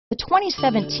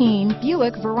2017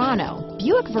 Buick Verano.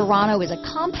 Buick Verano is a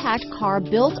compact car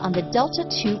built on the Delta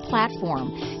II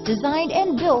platform, designed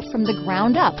and built from the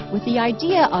ground up with the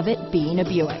idea of it being a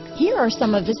Buick. Here are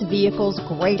some of this vehicle's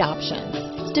great options: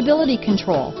 stability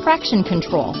control, traction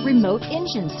control, remote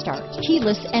engine start,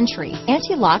 keyless entry,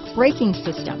 anti-lock braking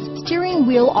system, steering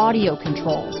wheel audio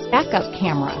controls, backup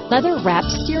camera, leather-wrapped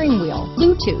steering wheel,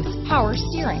 Bluetooth, power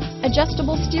steering,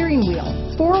 adjustable steering wheel,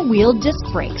 four-wheel disc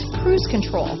brakes, cruise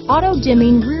control,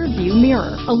 auto-dimming rear-view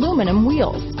mirror, aluminum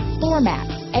wheels, floor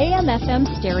mats, AM/FM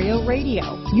stereo radio,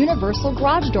 universal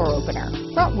garage door opener,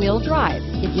 front-wheel drive.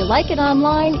 If you like it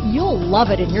online, you'll love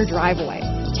it in your driveway.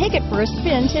 Take it for a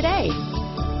spin today.